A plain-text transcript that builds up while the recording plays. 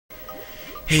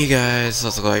Hey guys,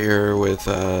 let's go here with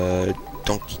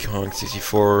Donkey Kong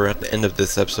 64. At the end of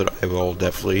this episode, I will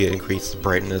definitely increase the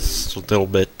brightness a little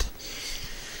bit.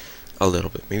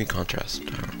 Maybe contrast. I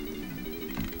don't know.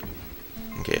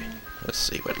 Okay, let's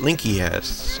see what Linky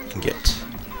can get.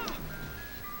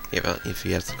 Yeah, if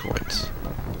he has the coins.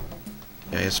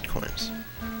 Yeah, he has the coins.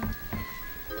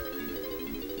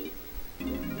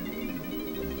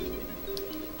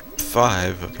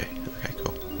 Five, okay,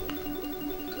 cool.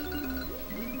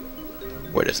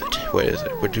 What is it?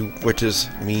 What does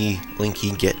me,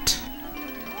 Linky, get?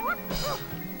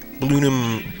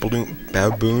 Bloom,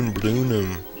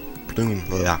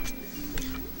 yeah.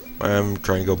 I'm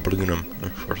trying to go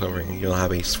Bloonum for some reason. You'll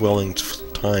have a swelling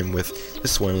time with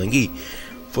this one, Linky.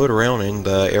 Float around in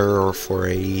the air for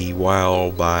a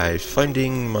while by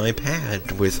finding my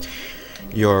pad with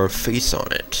your face on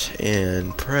it,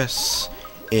 and press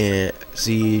and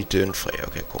Z to inflate.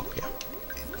 Okay, cool, yeah.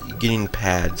 Getting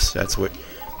pads, that's what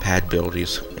pad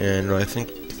abilities. And I think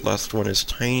the last one is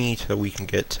tiny, so we can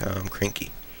get Cranky,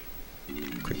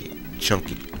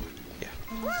 Chunky. Yeah.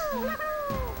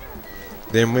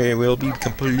 Then we will be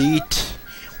complete.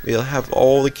 We'll have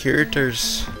all the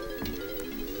characters.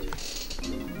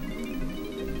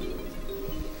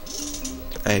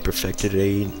 I perfected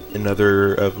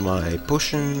another of my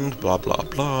potions. Blah blah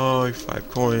blah. 5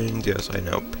 coins. Yes, I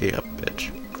know. Pay up,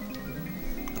 bitch.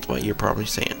 That's what you're probably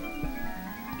saying.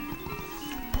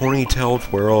 Ponytail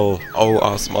twirl. Oh,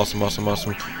 awesome. I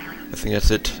think that's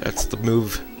it. That's the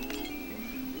move.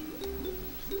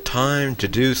 Time to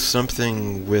do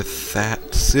something with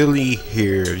that silly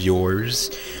hair of yours,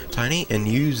 Tiny, and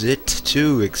use it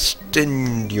to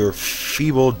extend your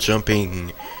feeble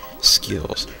jumping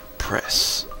skills.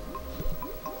 Press.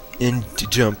 And to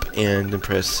jump and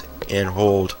press and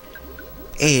hold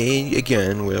A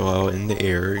again while in the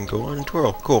air and go on and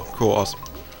twirl. Cool, awesome.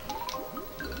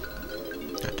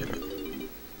 God damn it.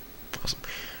 Awesome.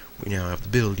 We now have the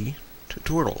ability to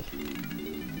twirl.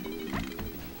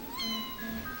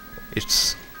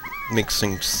 It makes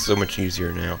things so much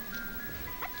easier now.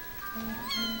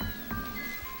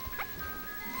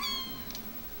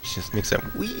 It just makes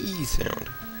that wee sound.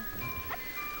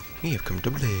 We have come to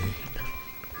play.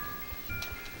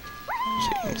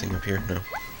 See anything up here? No.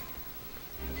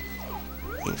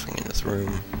 Anything in this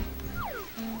room?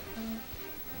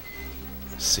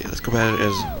 Let's see. Let's go back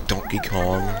as Donkey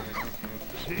Kong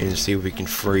and see if we can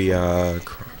free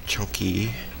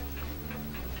Chunky.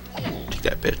 Take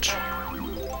that, bitch.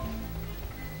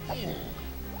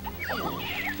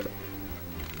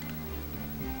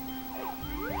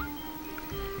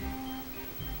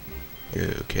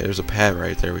 Okay, there's a pad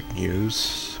right there we can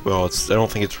use. Well, I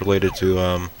don't think it's related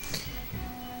to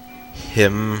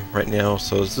him right now,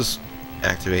 so let's just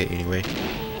activate anyway.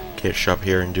 Okay, shop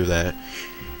here and do that.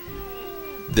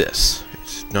 This.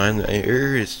 It's not in the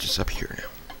air, it's just up here now.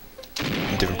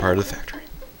 In a different part of the factory.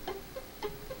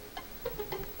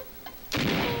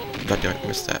 God damn it, I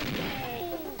missed that.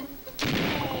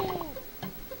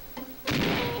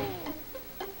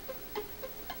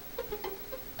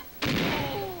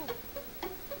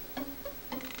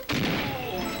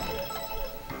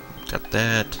 Got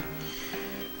that.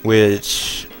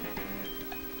 Which...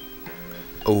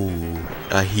 Oh,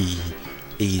 80.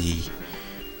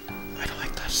 I don't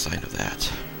like the sign of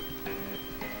that.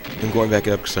 I'm going back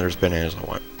up because there's bananas I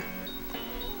want.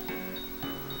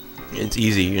 It's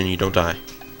easy and you don't die.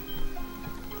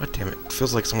 God damn it. It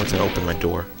feels like someone's gonna open my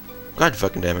door. God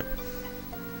fucking damn it.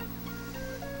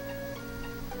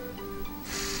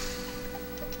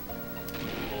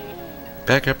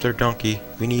 Back up there, donkey.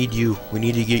 We need you. We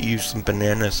need to get you some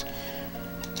bananas.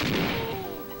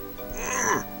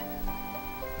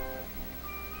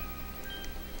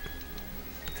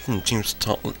 It seems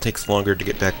it takes longer to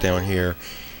get back down here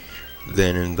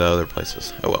than in the other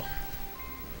places. Oh well.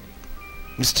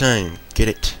 This time, get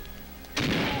it.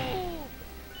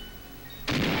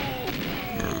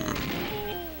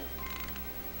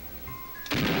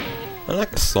 I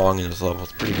like the song in this level,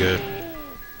 it's pretty good.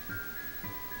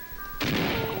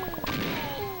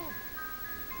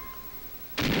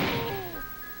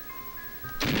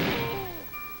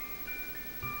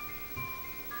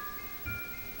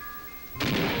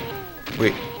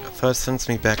 Wait, I thought it sends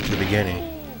me back to the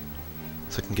beginning,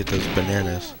 so I can get those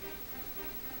bananas.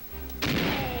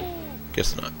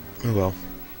 Guess not. Oh well.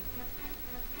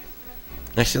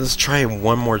 Actually, let's try it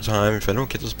one more time. If I don't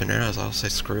get those bananas, I'll say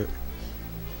screw it.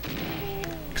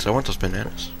 Because I want those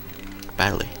bananas.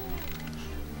 Badly.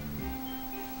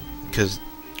 Because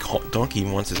Donkey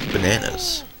wants his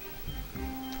bananas.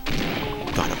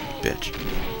 Got him, bitch.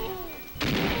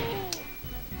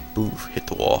 Oof, hit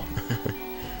the wall.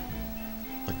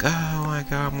 Oh my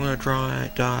god, I'm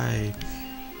gonna die.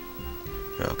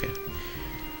 Okay.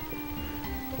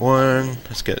 One.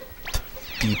 Let's get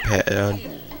D-pad,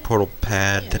 portal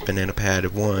pad, banana pad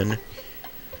 1.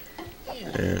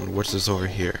 And what's this over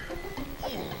here?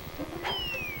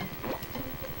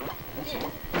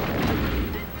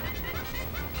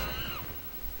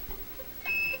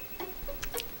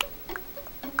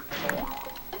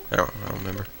 I don't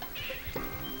remember.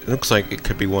 It looks like it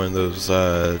could be one of those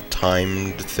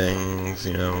timed things,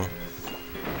 you know.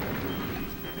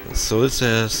 So let's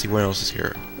see what else is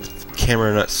here.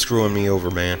 Camera not screwing me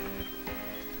over, man.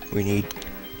 We need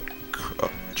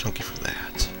Chunky for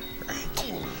that. Right.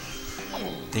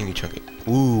 Thank you, Chunky.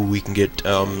 Ooh, we can get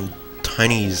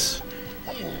Tiny's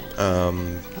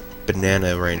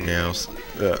banana right now.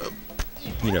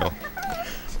 You know,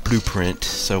 blueprint,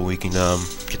 so we can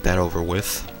get that over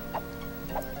with.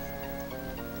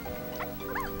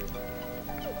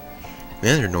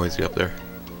 Man, they're noisy up there.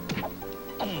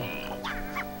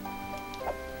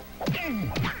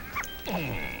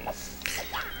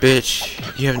 Bitch,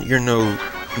 you're no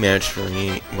match for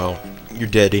me. Well, you're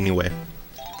dead anyway.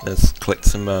 Let's collect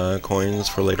some coins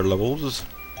for later levels.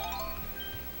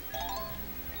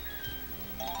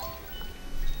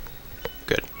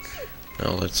 Good.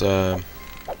 Now let's God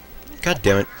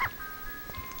damn it.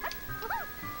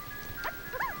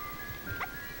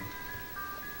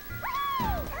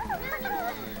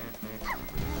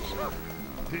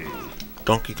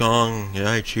 Donkey Kong,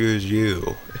 I choose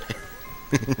you.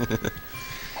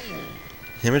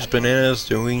 How much bananas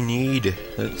do we need?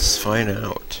 Let's find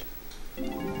out.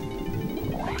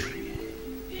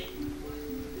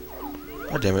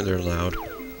 God damn it, they're loud.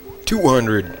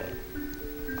 200!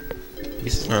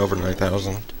 This is not over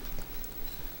 9,000.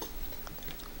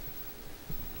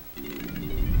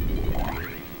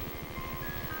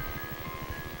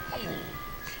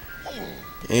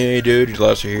 Hey dude, you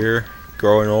lost your hair.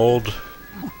 Growing old.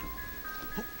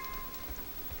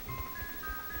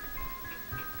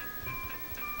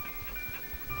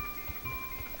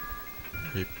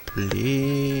 I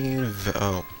believe.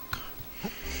 Oh, God.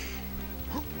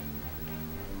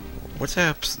 What's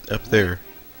up there?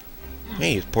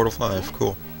 Hey, it's Portal 5.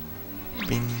 Cool.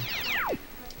 Bing.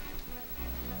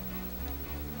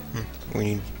 We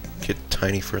need to get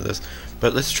Tiny for this,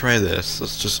 but let's try this.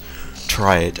 Let's just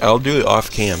try it. I'll do it off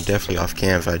cam. Definitely off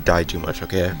cam if I die too much.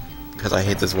 Okay? Because I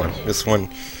hate this one. This one,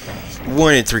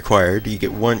 it's required. You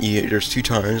get one. There's 2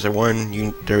 times. One,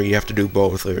 you have to do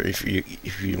both, or if you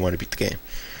want to beat the game.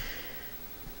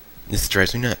 This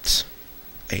drives me nuts.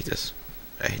 I hate this.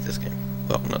 I hate this game.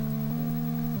 Well,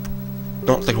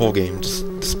 not the whole game. Just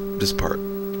this part.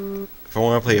 If I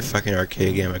want to play a fucking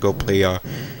arcade game, I go play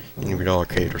Angry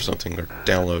Arcade or something, or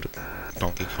download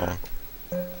Donkey Kong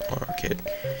or Arcade.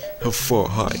 How far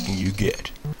high can you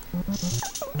get?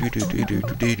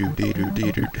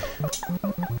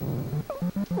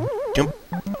 Jump.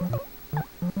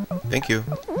 Thank you.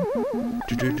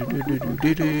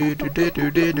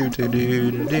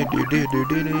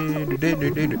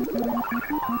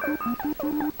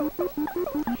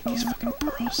 These fucking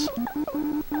pearls.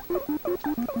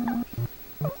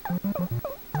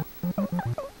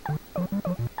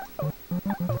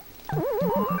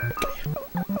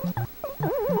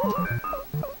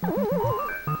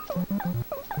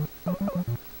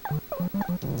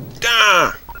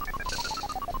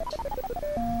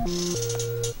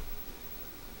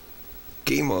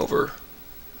 Game over.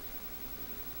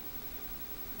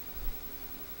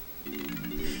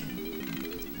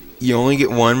 You only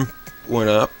get one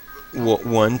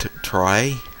to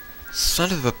try?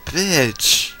 Son of a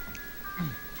bitch!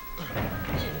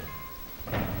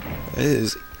 That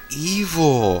is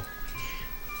evil!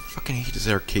 Fucking hate this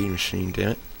arcade machine, damn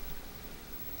it.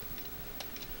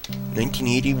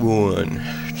 1981.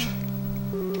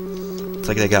 It's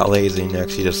like they got lazy and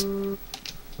actually just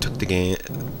took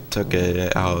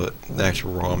it out, the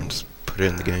actual ROM, and just put it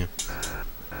in the game.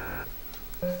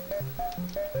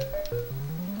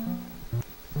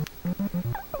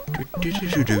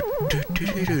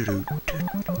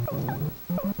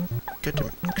 Get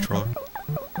the controller.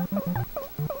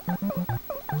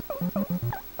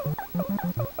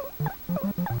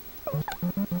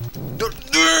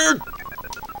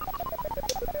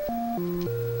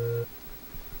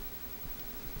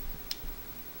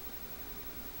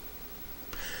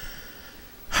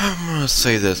 I'm gonna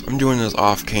say this. I'm doing this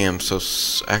off cam, so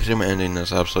actually I'm ending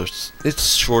this episode.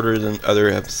 It's shorter than other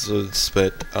episodes,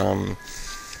 but I'm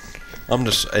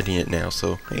just editing it now.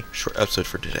 So hey, short episode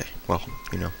for today. Well,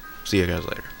 you know, see you guys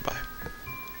later. Bye.